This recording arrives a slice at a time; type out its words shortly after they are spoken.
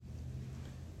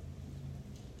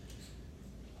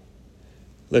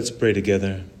Let's pray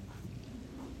together.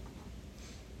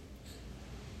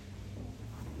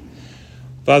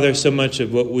 Father, so much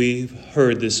of what we've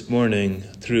heard this morning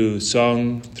through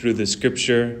song, through the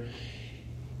scripture,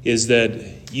 is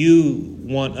that you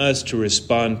want us to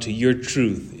respond to your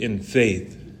truth in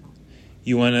faith.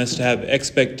 You want us to have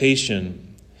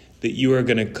expectation that you are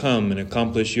going to come and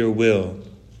accomplish your will.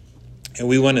 And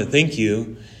we want to thank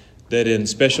you that in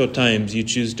special times you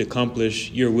choose to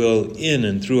accomplish your will in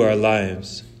and through our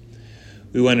lives.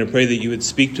 We want to pray that you would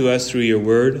speak to us through your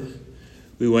word.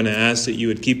 We want to ask that you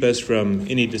would keep us from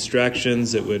any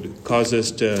distractions that would cause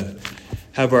us to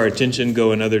have our attention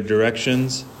go in other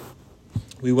directions.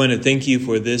 We want to thank you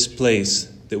for this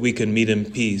place that we can meet in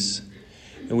peace.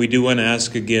 And we do want to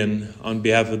ask again on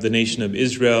behalf of the nation of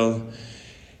Israel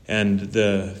and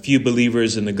the few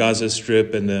believers in the Gaza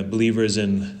Strip and the believers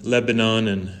in Lebanon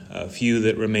and a few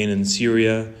that remain in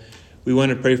Syria. We want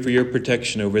to pray for your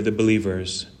protection over the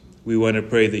believers. We want to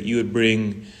pray that you would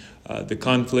bring the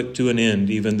conflict to an end,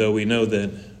 even though we know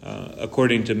that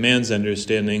according to man's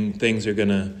understanding, things are going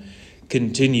to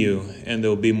continue and there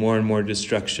will be more and more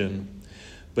destruction.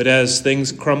 But as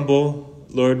things crumble,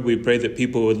 Lord, we pray that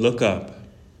people would look up,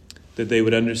 that they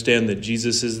would understand that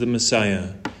Jesus is the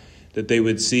Messiah, that they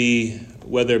would see,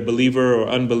 whether believer or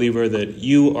unbeliever, that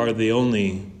you are the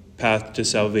only path to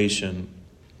salvation,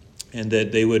 and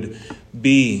that they would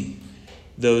be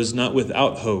those not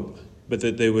without hope, but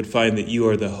that they would find that you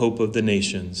are the hope of the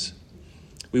nations.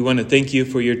 We want to thank you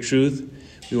for your truth.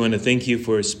 We want to thank you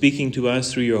for speaking to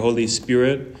us through your Holy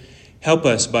Spirit. Help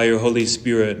us by your Holy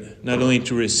Spirit, not only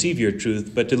to receive your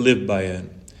truth, but to live by it.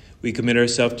 We commit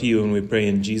ourselves to you and we pray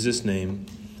in Jesus' name.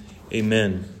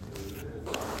 Amen.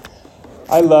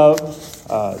 I love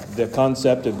the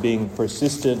concept of being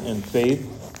persistent in faith.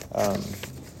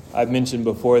 I've mentioned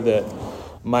before that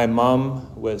my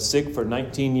mom was sick for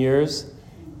 19 years.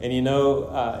 And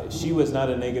she was not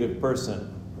a negative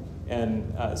person.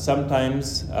 And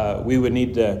sometimes we would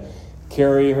need to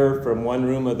carry her from one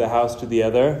room of the house to the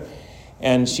other.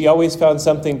 And she always found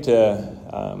something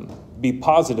to be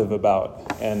positive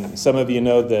about. And some of you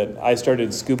know that I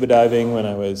started scuba diving when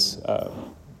I was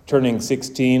turning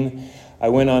 16. I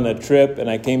went on a trip and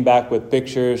I came back with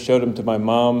pictures, showed them to my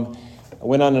mom. I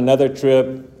went on another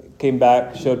trip, came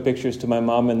back, showed pictures to my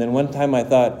mom. And then one time I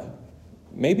thought,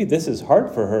 maybe this is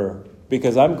hard for her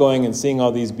because I'm going and seeing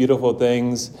all these beautiful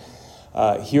things,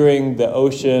 hearing the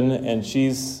ocean, and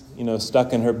she's,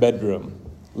 stuck in her bedroom,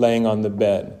 laying on the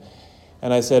bed.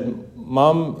 And I said,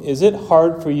 Mom, is it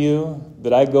hard for you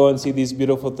that I go and see these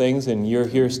beautiful things and you're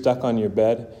here stuck on your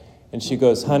bed? And she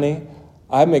goes, honey,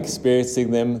 I'm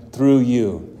experiencing them through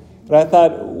you. And I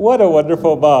thought, what a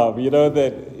wonderful mom,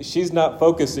 that she's not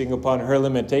focusing upon her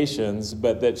limitations,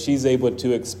 but that she's able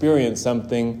to experience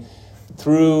something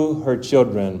through her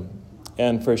children.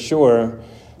 And for sure,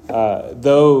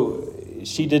 though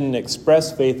she didn't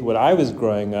express faith when I was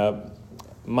growing up,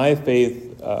 my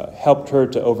faith helped her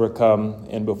to overcome.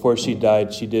 And before she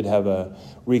died, she did have a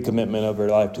recommitment of her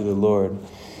life to the Lord.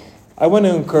 I want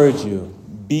to encourage you,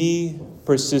 be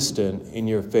persistent in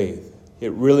your faith.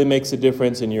 It really makes a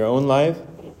difference in your own life,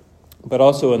 but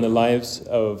also in the lives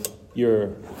of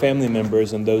your family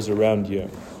members and those around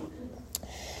you.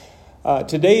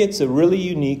 Today it's a really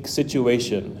unique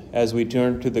situation as we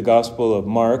turn to the Gospel of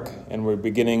Mark, and we're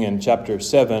beginning in chapter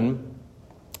 7.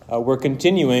 We're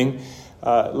continuing.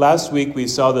 Last week we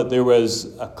saw that there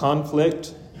was a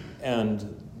conflict,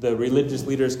 and the religious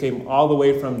leaders came all the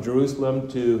way from Jerusalem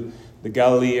to the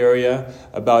Galilee area,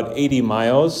 about 80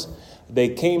 miles. They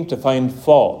came to find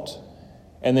fault.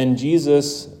 And then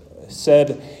Jesus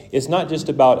said, it's not just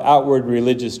about outward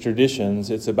religious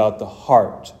traditions, it's about the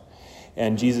heart.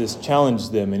 And Jesus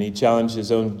challenged them, and he challenged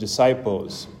his own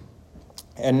disciples.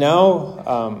 And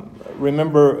now,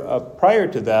 remember, prior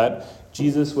to that,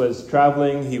 Jesus was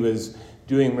traveling. He was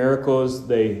doing miracles.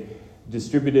 They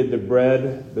distributed the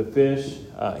bread, the fish.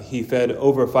 He fed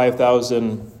over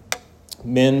 5,000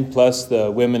 men, plus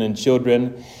the women and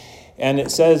children. And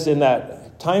it says in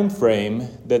that time frame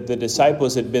that the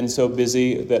disciples had been so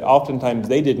busy that oftentimes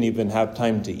they didn't even have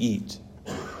time to eat.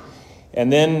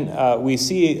 And then we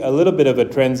see a little bit of a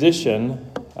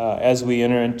transition as we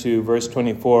enter into verse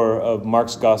 24 of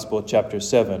Mark's Gospel, chapter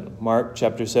 7. Mark,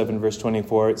 chapter 7, verse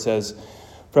 24, it says,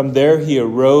 from there he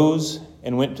arose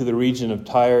and went to the region of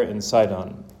Tyre and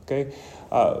Sidon. Okay?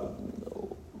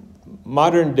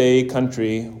 Modern day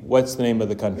country, what's the name of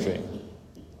the country?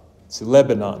 It's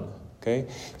Lebanon. Okay?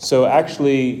 So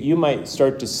actually, you might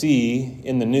start to see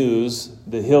in the news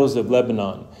the hills of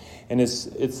Lebanon. And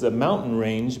it's a mountain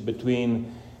range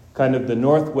between kind of the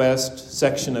northwest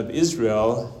section of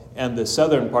Israel and the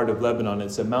southern part of Lebanon.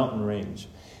 It's a mountain range.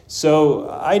 So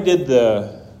I did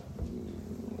the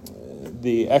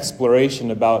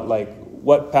exploration about like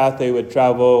what path they would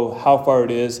travel, how far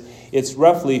it is. It's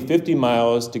roughly 50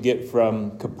 miles to get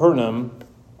from Capernaum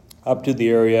up to the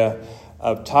area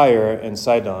of Tyre and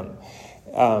Sidon.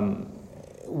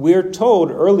 We're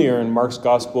told earlier in Mark's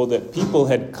gospel that people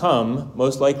had come,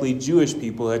 most likely Jewish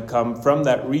people had come from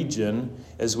that region,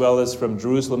 as well as from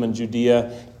Jerusalem and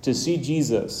Judea, to see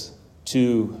Jesus,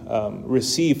 to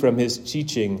receive from his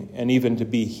teaching, and even to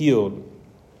be healed.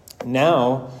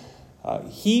 Now,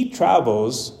 he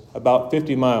travels about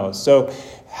 50 miles. So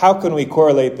how can we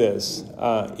correlate this?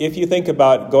 If you think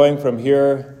about going from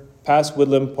here past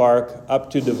Woodland Park up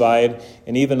to Divide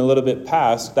and even a little bit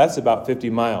past, that's about 50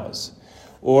 miles.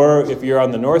 Or if you're on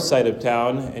the north side of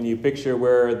town and you picture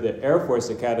where the Air Force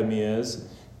Academy is,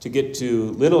 to get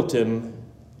to Littleton,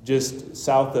 just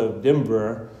south of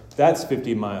Denver, that's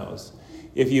 50 miles.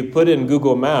 If you put in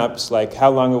Google Maps, like how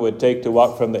long it would take to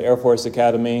walk from the Air Force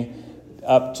Academy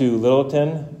up to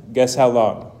Littleton, guess how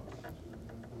long?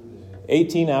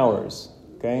 18 hours,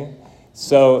 okay?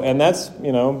 So, and that's,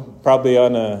 probably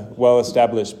on a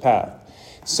well-established path.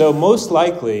 So most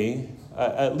likely,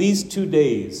 at least 2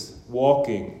 days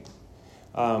walking.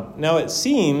 Now it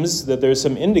seems that there's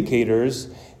some indicators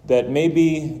that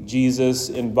maybe Jesus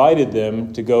invited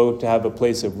them to go to have a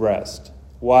place of rest.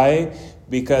 Why?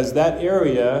 Because that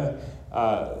area,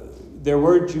 there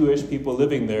were Jewish people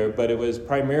living there, but it was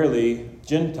primarily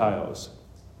Gentiles.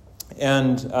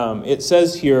 And it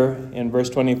says here in verse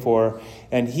 24,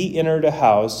 and he entered a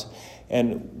house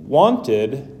and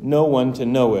wanted no one to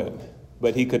know it,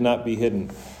 but he could not be hidden.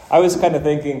 I was kind of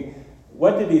thinking,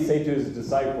 what did he say to his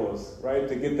disciples, right,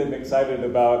 to get them excited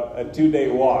about a 2-day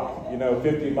walk,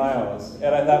 50 miles?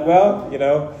 And I thought, well,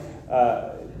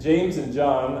 James and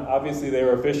John, obviously they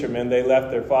were fishermen. They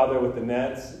left their father with the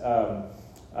nets.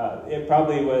 It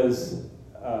probably was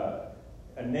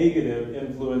a negative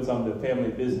influence on the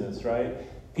family business, right?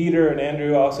 Peter and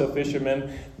Andrew, also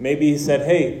fishermen. Maybe he said,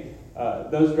 hey,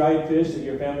 those dried fish that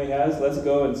your family has, let's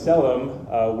go and sell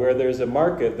them where there's a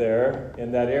market there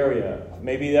in that area.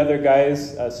 Maybe the other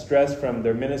guys stressed from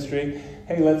their ministry,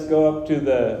 hey, let's go up to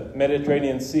the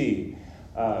Mediterranean Sea.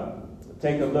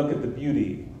 Take a look at the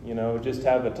beauty, just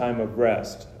have a time of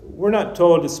rest. We're not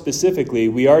told specifically.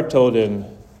 We are told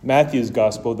in Matthew's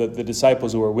gospel that the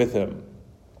disciples were with him.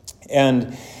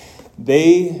 And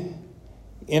they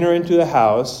enter into the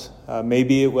house.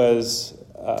 Maybe it was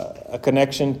a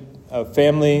connection of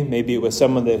family. Maybe it was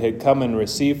someone that had come and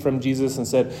received from Jesus and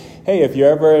said, hey, if you're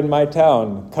ever in my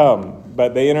town, come.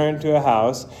 But they enter into a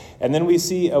house, and then we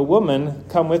see a woman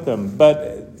come with them.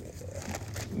 But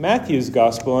Matthew's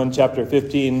gospel in chapter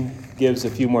 15 gives a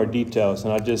few more details,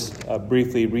 and I'll just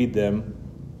briefly read them.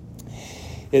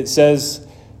 It says,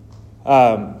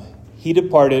 he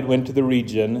departed, went to the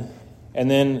region, and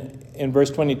then in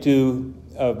verse 22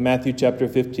 of Matthew chapter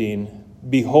 15,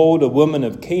 behold, a woman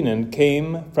of Canaan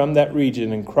came from that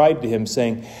region and cried to him,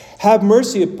 saying, have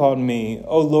mercy upon me,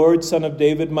 O Lord, Son of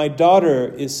David. My daughter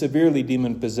is severely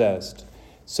demon-possessed.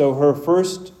 So her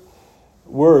first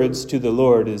words to the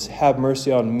Lord is, have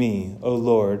mercy on me, O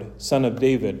Lord, Son of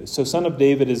David. So Son of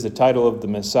David is the title of the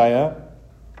Messiah,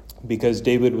 because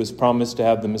David was promised to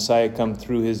have the Messiah come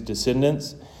through his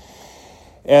descendants.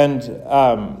 And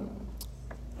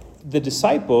the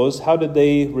disciples, how did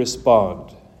they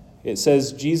respond? It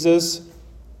says Jesus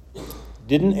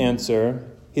didn't answer.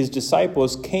 His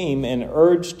disciples came and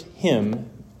urged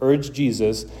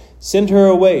Jesus, send her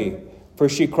away, for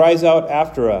she cries out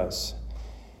after us.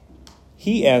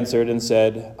 He answered and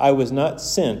said, I was not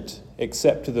sent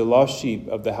except to the lost sheep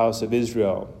of the house of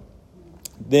Israel.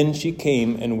 Then she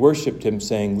came and worshipped him,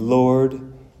 saying,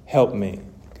 Lord, help me.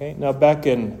 Okay, now back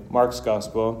in Mark's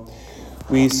gospel,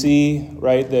 we see,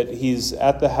 right, that he's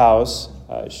at the house.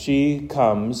 She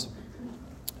comes,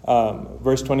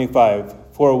 verse 25,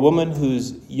 for a woman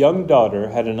whose young daughter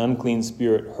had an unclean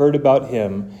spirit heard about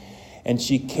him, and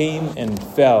she came and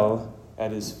fell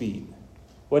at his feet.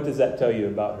 What does that tell you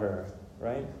about her,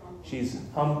 right? She's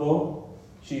humble,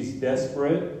 she's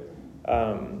desperate,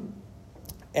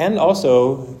 and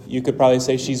also you could probably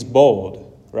say she's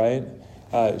bold, right?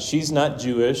 She's not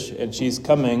Jewish, and she's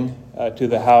coming to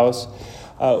the house.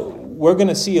 We're going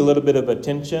to see a little bit of a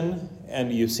tension,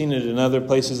 and you've seen it in other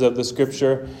places of the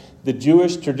scripture. The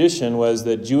Jewish tradition was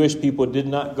that Jewish people did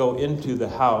not go into the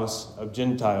house of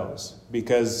Gentiles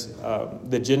because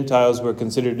the Gentiles were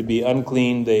considered to be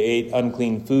unclean. They ate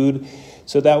unclean food.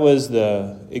 So that was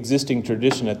the existing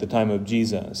tradition at the time of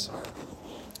Jesus.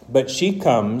 But she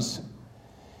comes,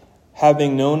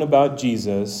 having known about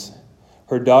Jesus.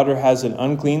 her daughter has an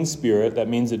unclean spirit, that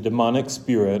means a demonic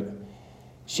spirit,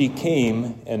 she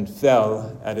came and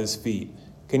fell at his feet.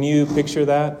 Can you picture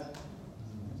that?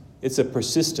 It's a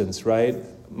persistence, right?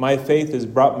 My faith has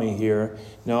brought me here.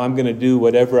 Now I'm going to do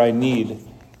whatever I need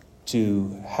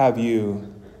to have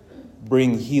you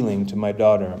bring healing to my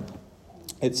daughter.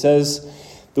 It says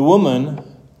the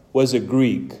woman was a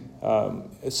Greek.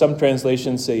 Some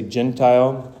translations say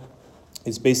Gentile.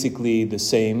 It's basically the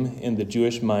same in the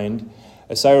Jewish mind.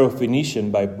 A Syrophoenician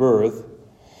by birth.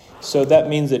 So that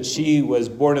means that she was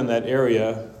born in that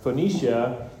area.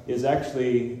 Phoenicia is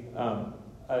actually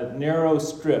a narrow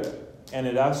strip, and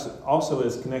it also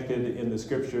is connected in the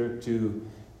scripture to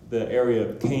the area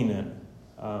of Canaan.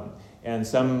 And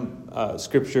some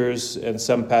scriptures and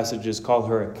some passages call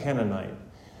her a Canaanite.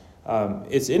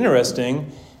 It's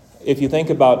interesting if you think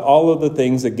about all of the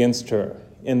things against her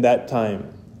in that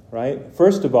time, right?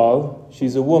 First of all,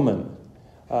 she's a woman.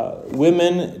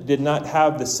 Women did not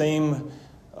have the same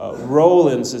role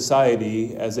in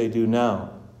society as they do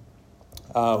now.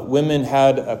 Women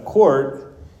had a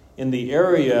court in the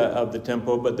area of the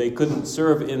temple, but they couldn't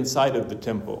serve inside of the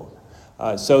temple.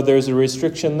 So there's a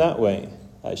restriction that way.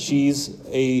 She's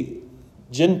a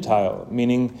Gentile,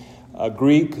 meaning a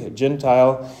Greek, a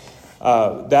Gentile.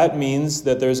 That means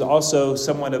that there's also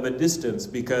somewhat of a distance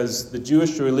because the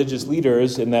Jewish religious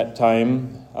leaders in that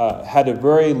time had a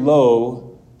very low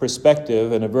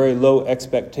perspective and a very low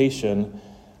expectation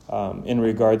in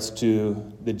regards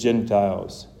to the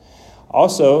Gentiles.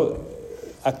 Also,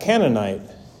 a Canaanite.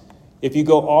 If you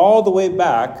go all the way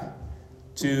back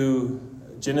to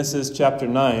Genesis chapter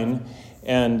 9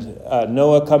 and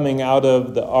Noah coming out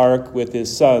of the ark with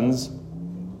his sons,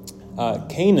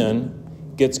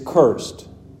 Canaan gets cursed.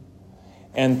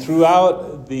 And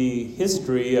throughout the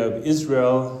history of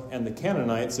Israel and the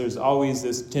Canaanites, there's always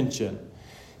this tension.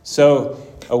 So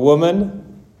a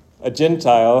woman, a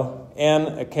Gentile,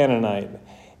 and a Canaanite.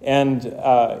 And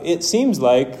it seems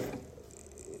like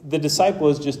the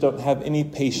disciples just don't have any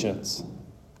patience.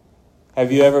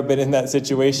 Have you ever been in that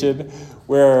situation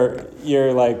where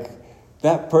you're like,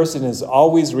 that person is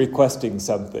always requesting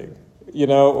something,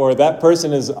 or that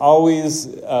person is always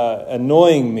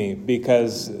annoying me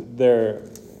because they're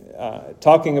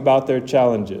talking about their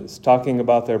challenges, talking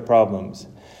about their problems.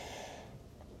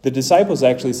 The disciples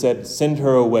actually said, send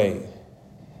her away.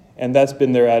 And that's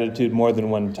been their attitude more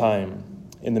than one time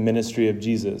in the ministry of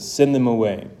Jesus. Send them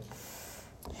away.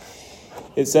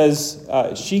 It says,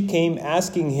 she came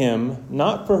asking him,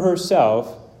 not for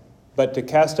herself, but to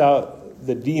cast out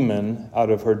the demon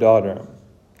out of her daughter.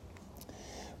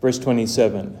 Verse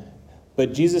 27,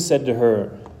 but Jesus said to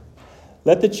her,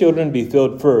 let the children be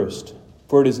filled first,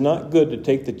 for it is not good to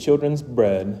take the children's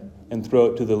bread and throw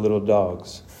it to the little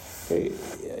dogs. Okay.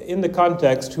 In the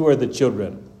context, who are the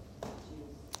children?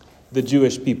 The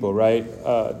Jewish people, right?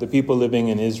 The people living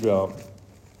in Israel.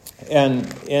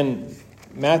 And in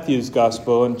Matthew's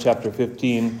Gospel, in chapter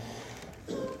 15,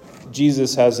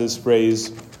 Jesus has this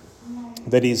phrase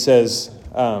that he says,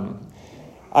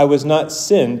 I was not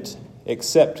sent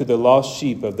except to the lost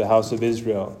sheep of the house of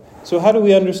Israel. So how do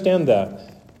we understand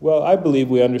that? Well, I believe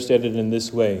we understand it in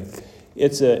this way.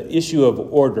 It's an issue of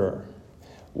order.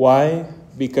 Why?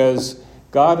 Because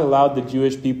God allowed the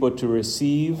Jewish people to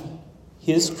receive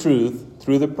his truth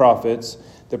through the prophets.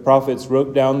 The prophets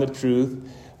wrote down the truth.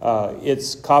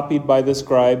 It's copied by the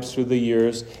scribes through the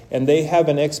years, and they have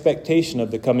an expectation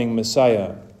of the coming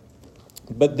Messiah.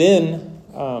 But then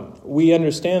we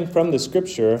understand from the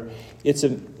scripture it's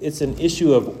an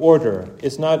issue of order.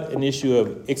 It's not an issue of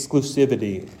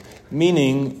exclusivity,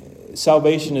 meaning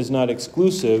salvation is not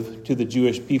exclusive to the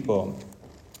Jewish people.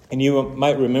 And you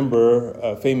might remember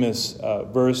a famous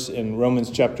verse in Romans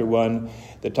chapter 1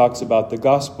 that talks about the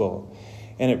gospel,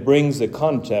 and it brings the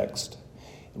context.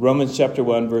 Romans chapter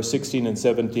 1, verse 16 and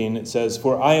 17, it says,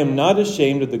 for I am not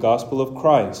ashamed of the gospel of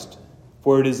Christ,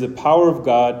 for it is the power of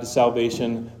God to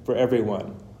salvation for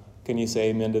everyone. Can you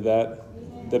say amen to that?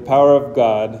 Amen. The power of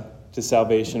God to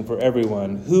salvation for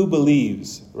everyone who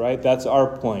believes, right? That's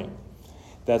our point.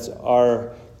 That's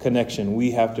our connection.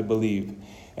 We have to believe.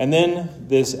 And then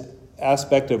this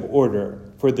aspect of order,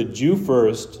 for the Jew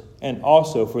first and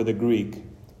also for the Greek.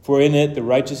 For in it the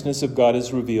righteousness of God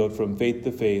is revealed from faith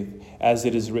to faith, as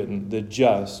it is written, the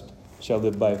just shall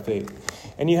live by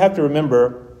faith. And you have to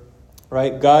remember,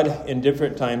 right, God in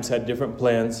different times had different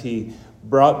plans. He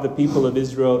brought the people of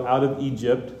Israel out of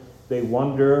Egypt. They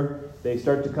wander, they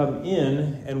start to come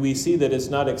in, and we see that it's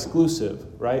not exclusive,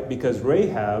 right? Because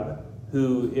Rahab,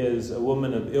 who is a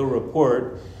woman of ill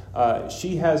report,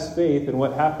 she has faith, and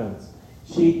what happens?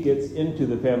 She gets into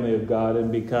the family of God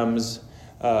and becomes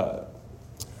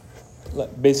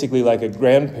basically like a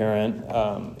grandparent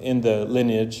in the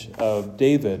lineage of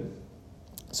David.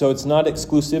 So it's not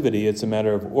exclusivity, it's a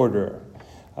matter of order.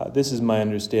 This is my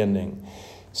understanding.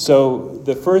 So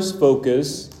the first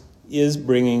focus is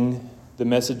bringing the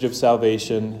message of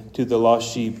salvation to the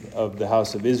lost sheep of the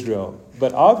house of Israel.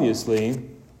 But obviously,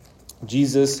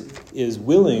 Jesus is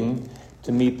willing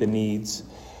to meet the needs.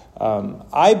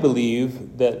 I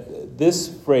believe that this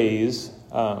phrase,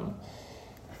 that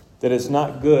it's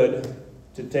not good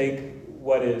to take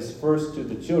what is first to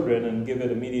the children and give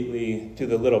it immediately to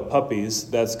the little puppies,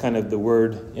 that's kind of the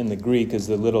word in the Greek, is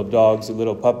the little dogs, the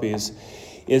little puppies,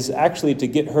 is actually to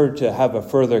get her to have a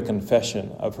further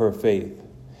confession of her faith.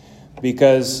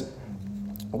 Because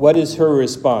what is her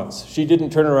response? She didn't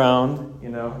turn around,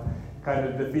 kind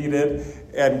of defeated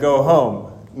and go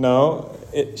home. No,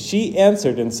 she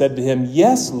answered and said to him,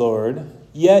 "Yes, Lord,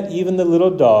 yet even the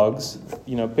little dogs,"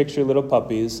 picture little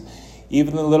puppies,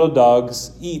 "even the little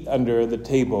dogs eat under the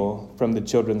table from the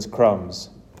children's crumbs."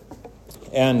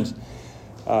 And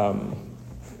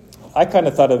I kind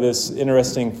of thought of this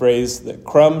interesting phrase, the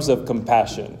crumbs of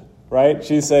compassion, right?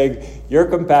 She's saying, you're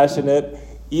compassionate.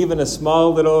 Even a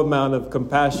small little amount of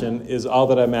compassion is all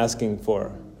that I'm asking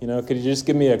for. Could you just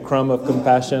give me a crumb of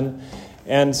compassion?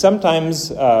 And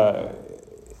sometimes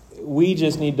we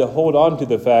just need to hold on to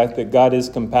the fact that God is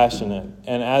compassionate.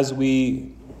 And as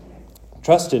we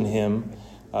trust in him,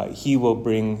 he will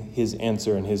bring his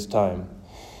answer in his time.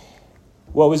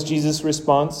 What was Jesus'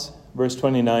 response? Verse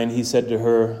 29, he said to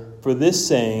her, "For this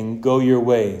saying, go your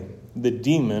way. The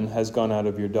demon has gone out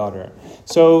of your daughter."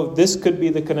 So this could be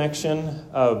the connection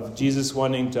of Jesus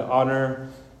wanting to honor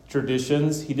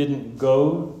traditions. He didn't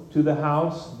go to the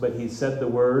house, but he said the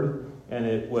word, and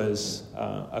it was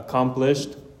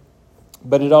accomplished.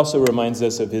 But it also reminds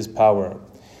us of his power.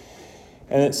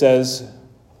 And it says,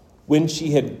 when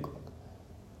she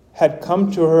had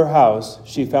come to her house,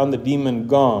 she found the demon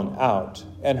gone out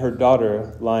and her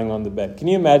daughter lying on the bed. Can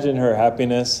you imagine her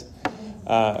happiness,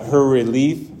 her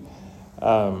relief?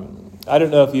 I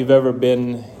don't know if you've ever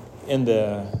been in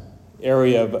the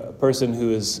area of a person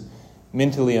who is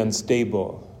mentally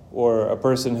unstable, or a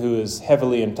person who is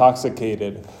heavily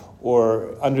intoxicated,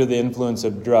 or under the influence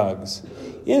of drugs.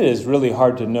 It is really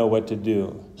hard to know what to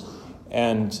do.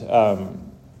 And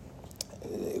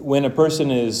when a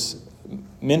person is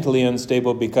mentally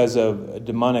unstable because of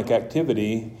demonic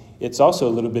activity, it's also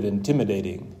a little bit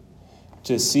intimidating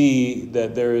to see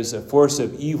that there is a force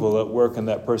of evil at work in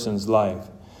that person's life.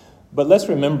 But let's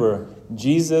remember,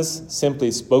 Jesus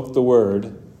simply spoke the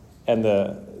word and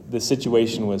the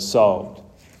situation was solved.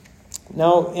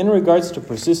 Now, in regards to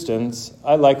persistence,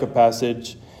 I like a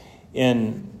passage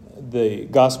in the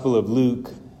Gospel of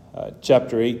Luke,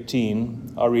 chapter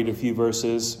 18. I'll read a few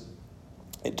verses.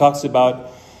 It talks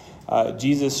about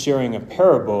Jesus sharing a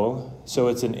parable. So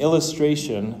it's an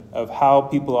illustration of how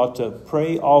people ought to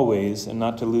pray always and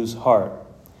not to lose heart.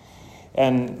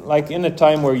 And like in a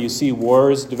time where you see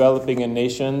wars developing in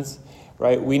nations,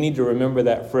 right, we need to remember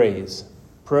that phrase.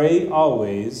 Pray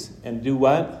always and do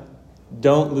what?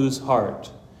 Don't lose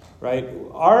heart, right?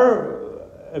 Our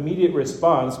immediate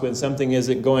response when something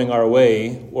isn't going our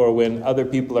way, or when other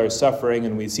people are suffering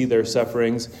and we see their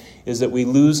sufferings, is that we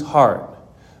lose heart.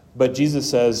 But Jesus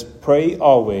says, pray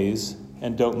always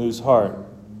and don't lose heart.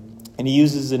 And he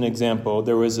uses an example.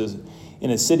 There was in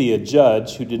a city a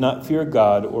judge who did not fear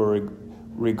God or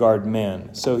regard man.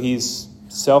 So he's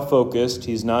self-focused.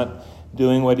 He's not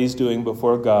doing what he's doing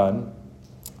before God.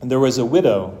 And there was a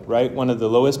widow, right? One of the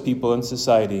lowest people in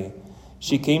society.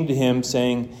 She came to him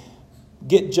saying,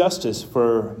 "Get justice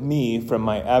for me from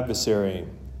my adversary."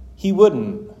 He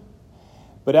wouldn't.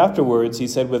 But afterwards he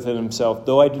said within himself,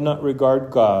 "Though I do not regard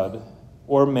God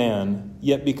or man,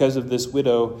 yet because of this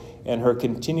widow and her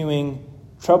continuing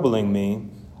troubling me,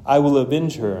 I will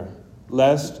avenge her,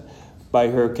 lest by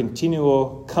her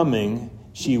continual coming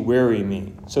she weary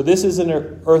me." So this is an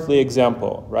earthly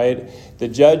example, right? The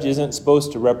judge isn't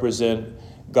supposed to represent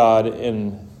God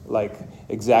in like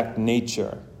exact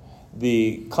nature.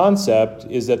 The concept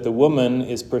is that the woman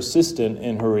is persistent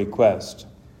in her request.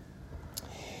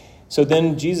 So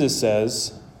then Jesus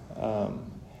says,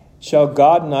 shall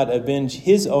God not avenge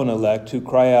his own elect who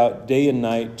cry out day and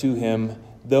night to him,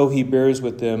 though he bears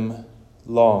with them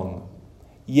long?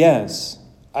 Yes,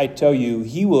 I tell you,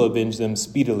 he will avenge them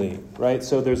speedily, right?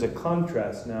 So there's a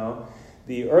contrast now.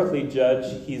 The earthly judge,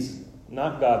 he's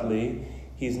not godly.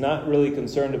 He's not really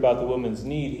concerned about the woman's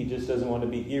need. He just doesn't want to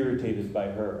be irritated by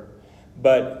her.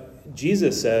 But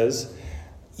Jesus says,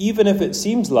 even if it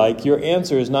seems like your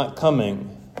answer is not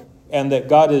coming, and that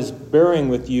God is bearing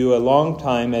with you a long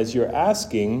time as you're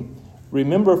asking,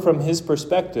 Remember from his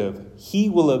perspective, he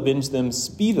will avenge them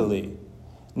speedily.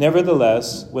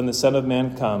 Nevertheless, when the Son of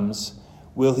Man comes,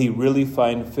 will he really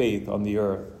find faith on the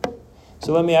earth?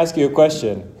 So let me ask you a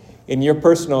question. In your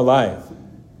personal life,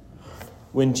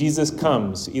 when Jesus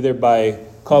comes, either by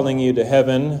calling you to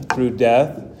heaven through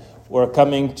death or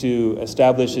coming to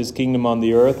establish his kingdom on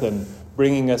the earth and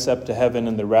bringing us up to heaven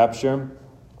in the rapture,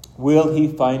 will he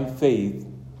find faith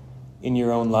in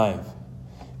your own life?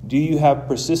 Do you have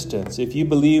persistence? If you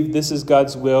believe this is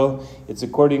God's will, it's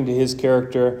according to his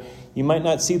character, you might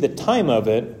not see the time of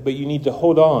it, but you need to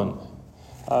hold on.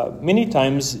 Many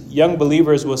times, young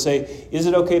believers will say, is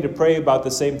it okay to pray about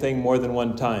the same thing more than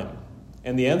one time?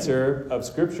 And the answer of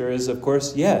Scripture is, of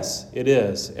course, yes, it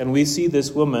is. And we see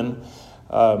this woman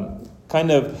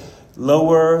kind of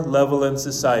lower level in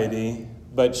society,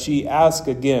 but she asks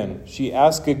again.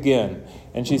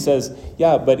 And she says,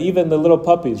 yeah, but even the little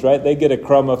puppies, right? They get a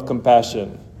crumb of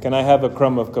compassion. Can I have a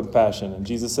crumb of compassion? And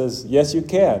Jesus says, yes, you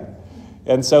can.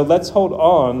 And so let's hold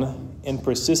on in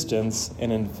persistence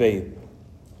and in faith.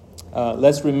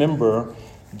 Let's remember,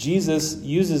 Jesus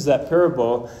uses that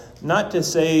parable not to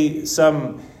say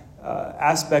some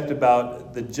aspect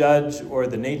about the judge or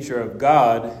the nature of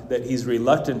God that he's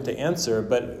reluctant to answer,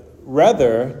 but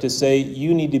rather to say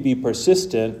you need to be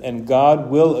persistent and God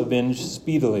will avenge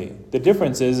speedily. The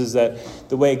difference is that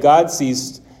the way God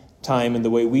sees time and the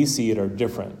way we see it are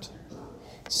different.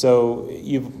 So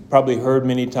you've probably heard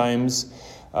many times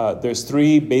there's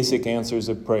three basic answers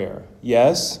of prayer.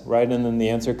 Yes, right? And then the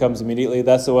answer comes immediately.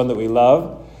 That's the one that we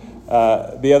love.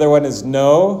 The other one is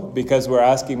no, because we're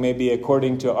asking maybe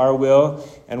according to our will.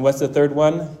 And what's the third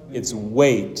one? It's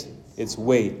wait. It's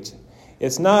wait.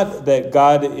 It's not that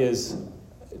God is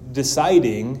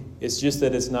deciding. It's just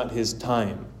that it's not his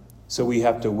time. So we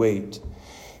have to wait.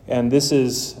 And this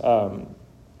is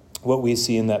what we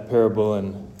see in that parable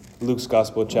in Luke's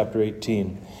Gospel, chapter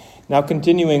 18. Now,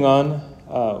 continuing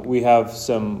on, we have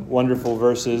some wonderful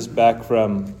verses back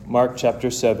from Mark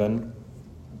chapter 7.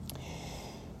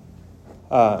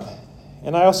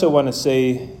 And I also want to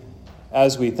say,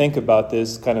 as we think about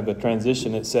this, kind of a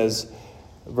transition, it says,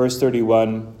 verse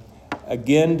 31,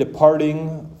 again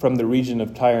departing from the region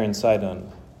of Tyre and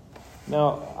Sidon.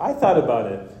 Now, I thought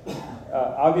about it.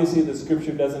 Obviously, the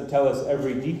scripture doesn't tell us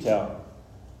every detail.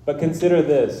 But consider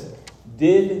this.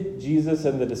 Did Jesus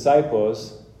and the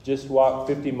disciples just walk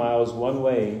 50 miles one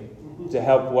way to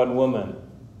help one woman?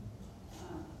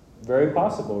 Very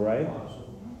possible, right?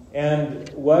 And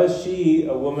was she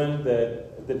a woman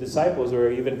that the disciples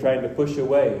were even trying to push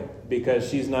away because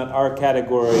she's not our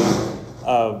category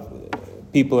of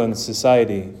people in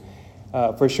society?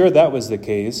 For sure that was the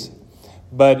case.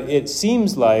 But it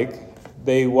seems like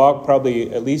they walked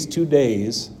probably at least 2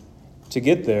 days to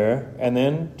get there and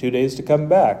then 2 days to come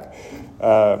back.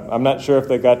 I'm not sure if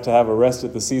they got to have a rest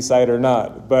at the seaside or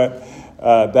not, but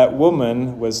that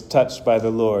woman was touched by the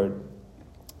Lord.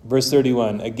 Verse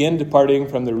 31, again departing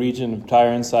from the region of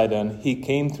Tyre and Sidon, he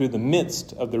came through the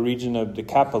midst of the region of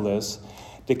Decapolis.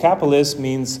 Decapolis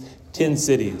means 10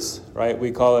 cities, right? We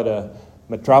call it a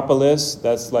metropolis.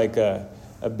 That's like a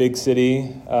big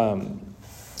city.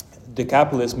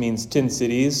 Decapolis means 10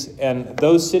 cities, and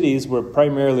those cities were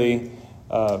primarily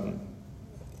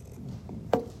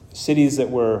cities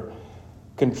that were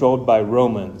controlled by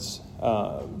Romans.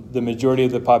 The majority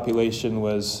of the population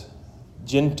was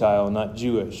Gentile, not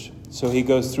Jewish. So he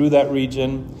goes through that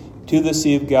region to the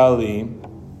Sea of Galilee.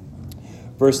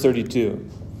 Verse 32.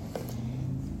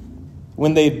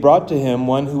 When they brought to him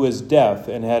one who was deaf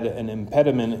and had an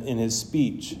impediment in his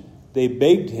speech, they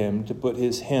begged him to put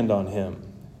his hand on him.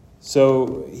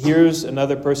 So here's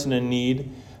another person in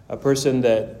need, a person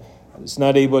that is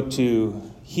not able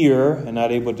to hear and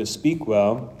not able to speak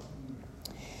well.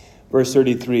 Verse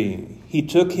 33, he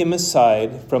took him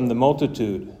aside from the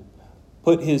multitude,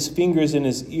 put his fingers in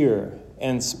his ear,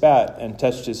 and spat and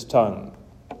touched his tongue.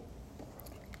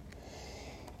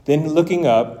 Then looking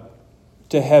up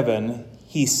to heaven,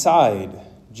 he sighed,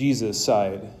 Jesus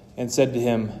sighed, and said to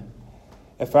him,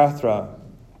 Ephphatha,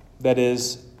 that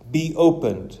is, be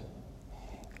opened.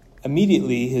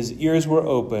 Immediately his ears were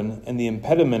open, and the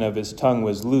impediment of his tongue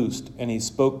was loosed, and he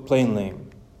spoke plainly.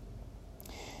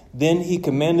 Then he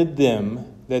commanded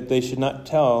them that they should not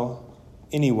tell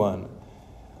anyone.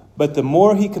 But the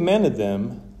more he commanded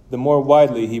them, the more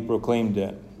widely he proclaimed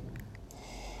it.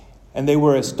 And they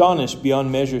were astonished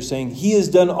beyond measure, saying, he has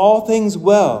done all things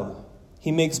well.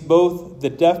 He makes both the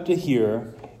deaf to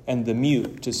hear and the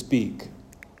mute to speak.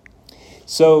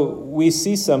 So we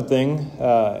see something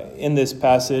in this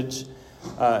passage.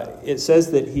 It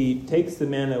says that he takes the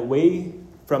man away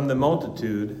from the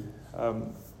multitude.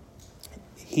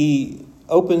 he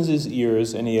opens his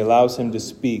ears and he allows him to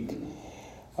speak.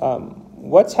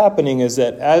 What's happening is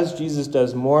that as Jesus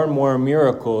does more and more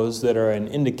miracles that are an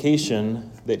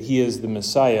indication that he is the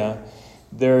Messiah,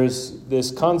 there's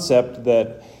this concept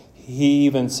that he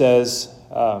even says,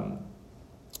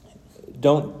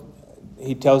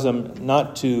 he tells them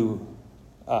not to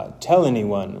tell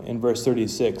anyone in verse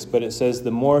 36, but it says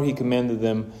the more he commanded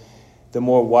them, the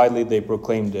more widely they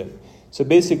proclaimed it. So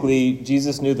basically,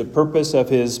 Jesus knew the purpose of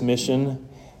his mission,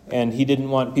 and he didn't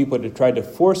want people to try to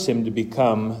force him to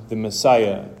become the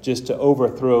Messiah, just to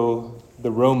overthrow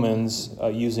the Romans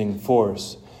using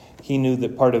force. He knew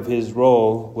that part of his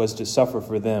role was to suffer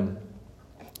for them.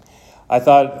 I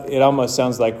thought it almost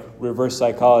sounds like reverse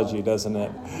psychology, doesn't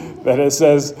it? That it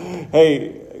says,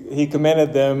 hey, he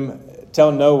commanded them,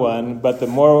 tell no one, but the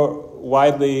more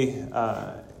widely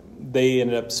they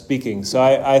ended up speaking. So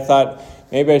I thought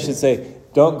maybe I should say,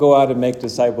 don't go out and make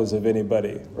disciples of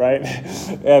anybody, right?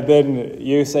 And then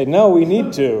you say, no, we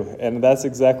need to. And that's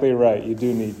exactly right. You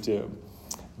do need to.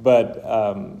 But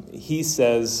he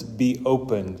says, be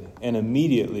opened. And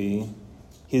immediately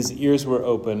his ears were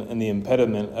open and the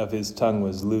impediment of his tongue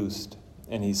was loosed.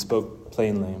 And he spoke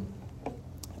plainly.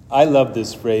 I love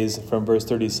this phrase from verse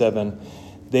 37.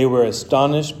 They were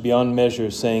astonished beyond measure,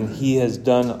 saying, he has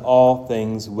done all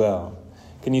things well.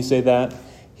 Can you say that?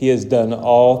 He has done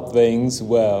all things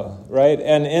well, right?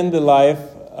 And in the life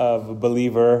of a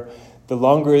believer, the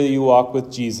longer you walk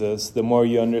with Jesus, the more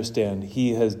you understand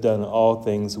he has done all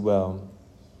things well.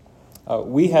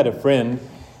 We had a friend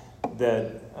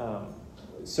that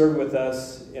served with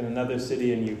us in another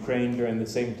city in Ukraine during the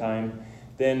same time.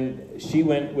 Then she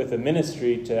went with a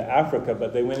ministry to Africa,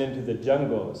 but they went into the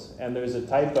jungles. And there's a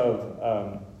type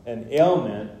of an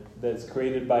ailment that's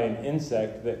created by an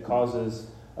insect that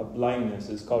causes a blindness.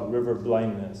 It's called river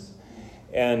blindness.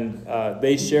 And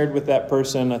they shared with that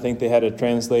person. I think they had a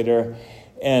translator.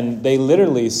 And they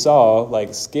literally saw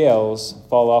like scales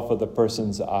fall off of the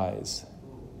person's eyes.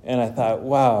 And I thought,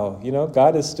 wow,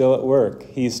 God is still at work.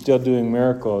 He's still doing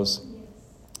miracles.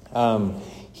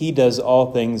 He does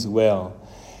all things well.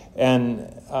 And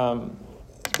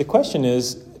the question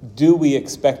is, do we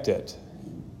expect it?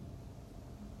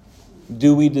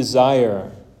 Do we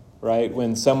desire, right,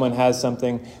 when someone has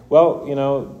something?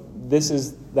 Well, this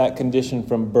is that condition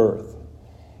from birth,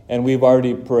 and we've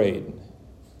already prayed.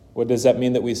 What does that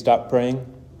mean, that we stop praying?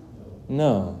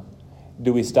 No.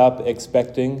 Do we stop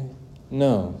expecting?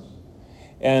 No.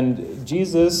 And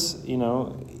Jesus,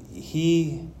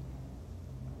 he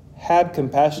had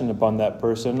compassion upon that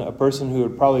person, a person who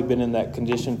had probably been in that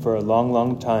condition for a long,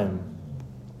 long time.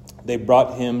 They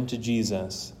brought him to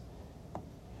Jesus,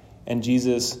 and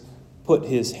Jesus put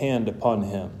his hand upon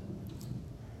him.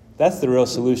 That's the real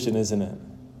solution, isn't it?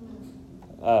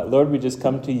 Lord, we just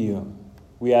come to you.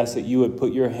 We ask that you would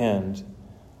put your hand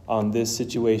on this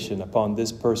situation, upon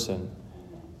this person.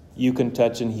 You can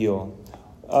touch and heal.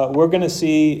 We're going to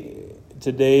see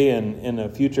today and in a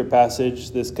future passage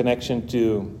this connection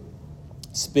to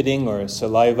spitting or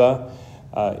saliva.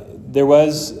 There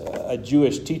was a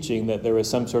Jewish teaching that there was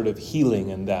some sort of healing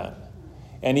in that.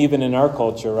 And even in our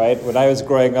culture, right? When I was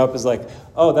growing up, it's like,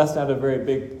 oh, that's not a very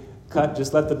big cut.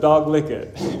 Just let the dog lick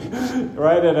it,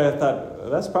 right? And I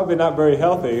thought, that's probably not very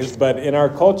healthy. But in our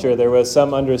culture, there was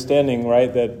some understanding,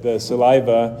 right, that the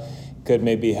saliva could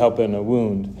maybe help in a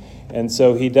wound. And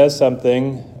so he does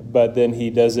something, but then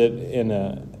he does it in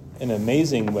an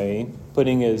amazing way,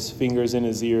 putting his fingers in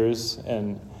his ears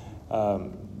and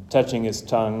touching his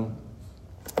tongue.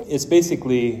 It's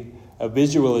basically a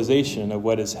visualization of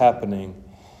what is happening.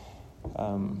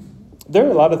 There are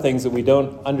a lot of things that we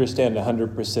don't understand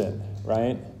 100%,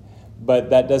 right? But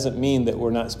that doesn't mean that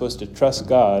we're not supposed to trust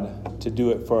God to do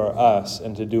it for us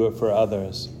and to do it for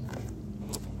others.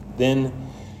 Then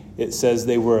it says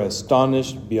they were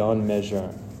astonished beyond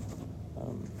measure.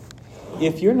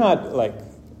 If you're not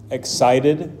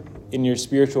excited in your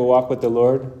spiritual walk with the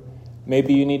Lord,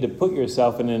 maybe you need to put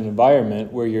yourself in an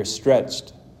environment where you're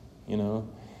stretched,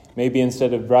 Maybe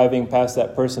instead of driving past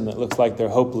that person that looks like they're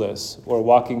hopeless or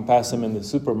walking past them in the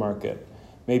supermarket,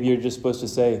 maybe you're just supposed to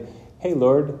say, hey,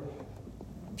 Lord,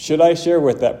 should I share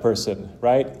with that person,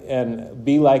 right? And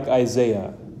be like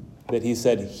Isaiah, that he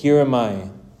said, here am I,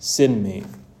 send me.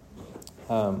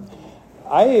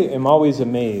 I am always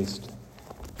amazed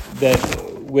that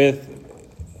with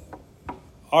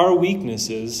our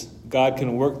weaknesses, God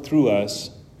can work through us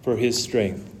for his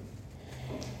strength.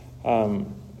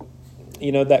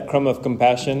 That crumb of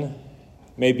compassion,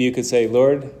 maybe you could say,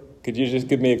 Lord, could you just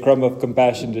give me a crumb of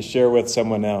compassion to share with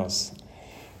someone else?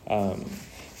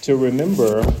 To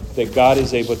remember that God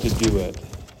is able to do it.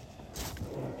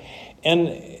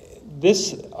 And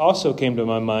this also came to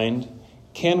my mind.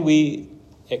 Can we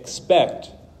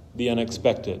expect the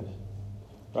unexpected?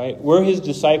 Right? Were his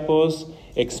disciples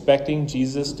expecting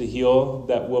Jesus to heal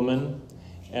that woman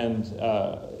and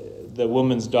the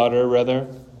woman's daughter, rather?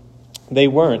 They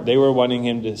weren't. They were wanting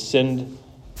him to send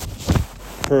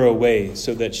her away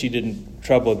so that she didn't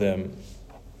trouble them.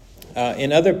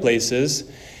 In other places,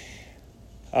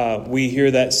 we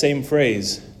hear that same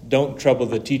phrase, "Don't trouble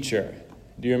the teacher."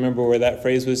 Do you remember where that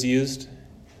phrase was used? It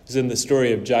was in the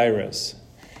story of Jairus.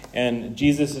 And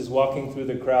Jesus is walking through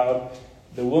the crowd.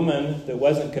 The woman that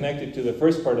wasn't connected to the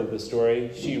first part of the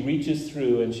story, she reaches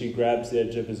through and she grabs the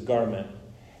edge of his garment.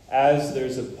 As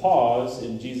there's a pause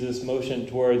in Jesus' motion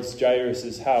towards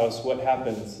Jairus' house, what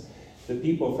happens? The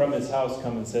people from his house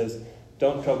come and says,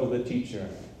 "Don't trouble the teacher."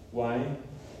 Why?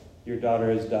 Your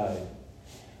daughter has died.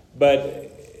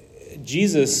 But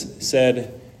Jesus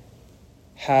said,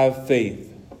 "Have faith."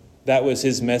 That was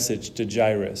his message to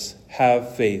Jairus.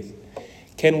 Have faith.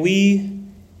 Can we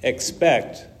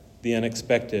expect the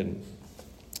unexpected?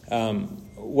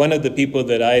 One of the people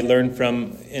that I learned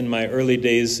from in my early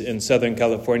days in Southern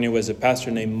California was a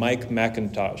pastor named Mike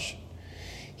McIntosh.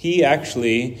 He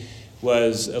actually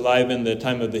was alive in the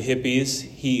time of the hippies.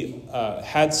 He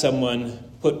had someone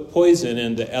put poison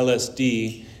into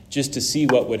LSD just to see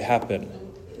what would happen.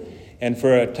 And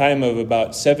for a time of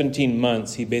about 17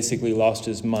 months, he basically lost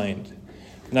his mind.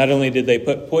 Not only did they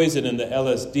put poison in the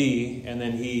LSD, and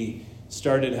then he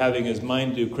started having his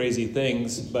mind do crazy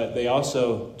things, but they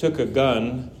also took a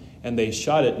gun and they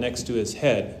shot it next to his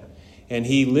head. And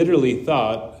he literally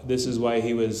thought, this is why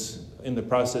he was in the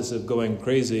process of going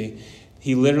crazy,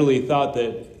 he literally thought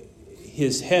that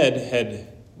his head had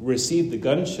received the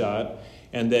gunshot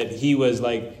and that he was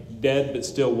like dead but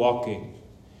still walking.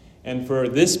 And for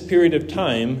this period of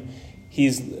time,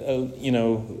 he's,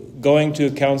 going to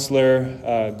a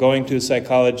counselor, going to a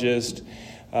psychologist.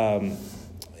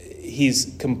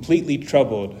 He's completely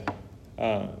troubled.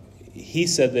 He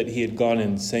said that he had gone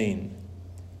insane.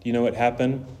 Do you know what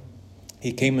happened?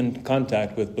 He came in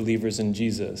contact with believers in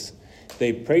Jesus.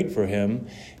 They prayed for him,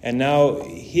 and now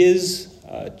his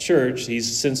church,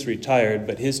 he's since retired,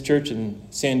 but his church in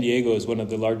San Diego is one of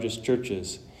the largest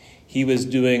churches. He was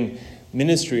doing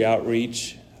ministry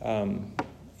outreach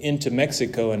into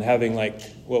Mexico and having like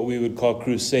what we would call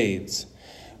crusades.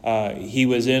 He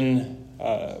was in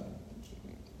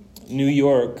New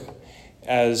York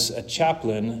as a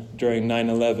chaplain during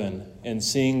 9/11 and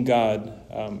seeing God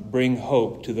bring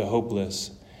hope to the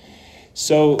hopeless.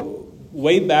 So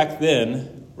way back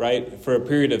then, right, for a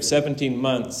period of 17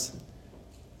 months,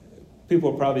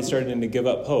 people were probably starting to give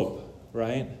up hope,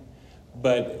 right?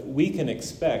 But we can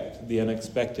expect the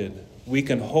unexpected. We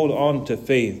can hold on to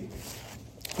faith.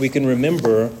 We can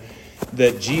remember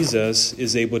that Jesus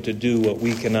is able to do what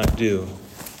we cannot do.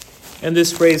 And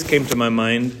this phrase came to my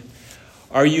mind.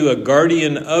 Are you a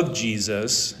guardian of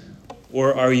Jesus,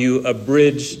 or are you a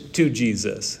bridge to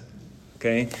Jesus?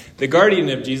 Okay? The guardian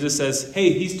of Jesus says,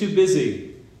 hey, he's too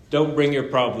busy. Don't bring your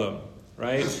problem,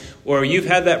 right? Or you've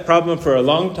had that problem for a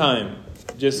long time.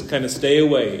 Just kind of stay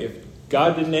away. If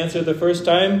God didn't answer the first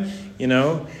time,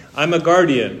 I'm a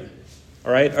guardian.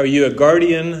 All right? Are you a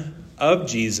guardian of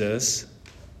Jesus?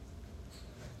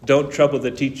 Don't trouble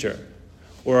the teacher.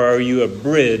 Or are you a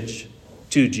bridge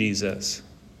to Jesus?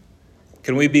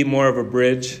 Can we be more of a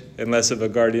bridge and less of a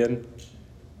guardian?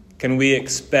 Can we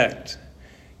expect?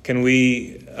 Can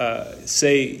we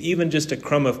say even just a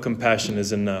crumb of compassion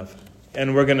is enough?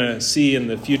 And we're going to see in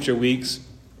the future weeks,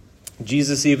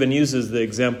 Jesus even uses the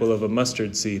example of a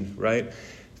mustard seed, right?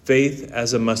 Faith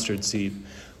as a mustard seed.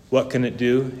 What can it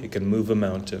do? It can move a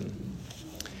mountain.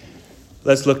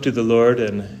 Let's look to the Lord,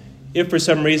 and if for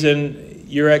some reason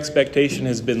your expectation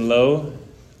has been low,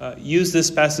 use this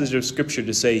passage of Scripture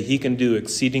to say he can do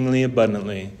exceedingly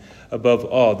abundantly above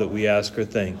all that we ask or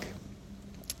think.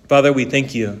 Father, we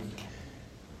thank you.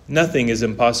 Nothing is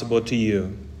impossible to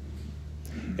you.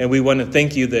 And we want to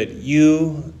thank you that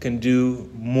you can do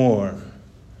more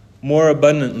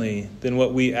abundantly than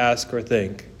what we ask or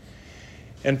think.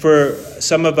 And for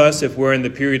some of us, if we're in the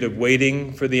period of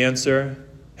waiting for the answer,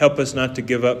 help us not to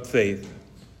give up faith,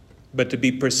 but to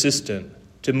be persistent,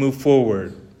 to move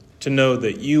forward, to know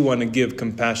that you want to give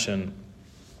compassion.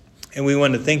 And we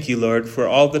want to thank you, Lord, for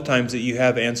all the times that you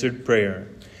have answered prayer.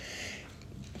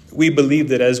 We believe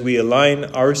that as we align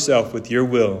ourselves with your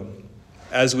will,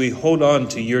 as we hold on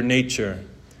to your nature,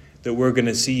 that we're going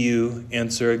to see you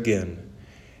answer again.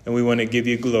 And we want to give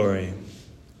you glory.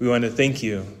 We want to thank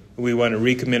you. We want to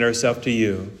recommit ourselves to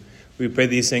you. We pray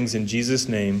these things in Jesus'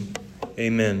 name.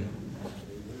 Amen.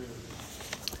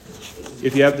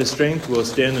 If you have the strength, we'll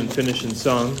stand and finish in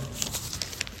song.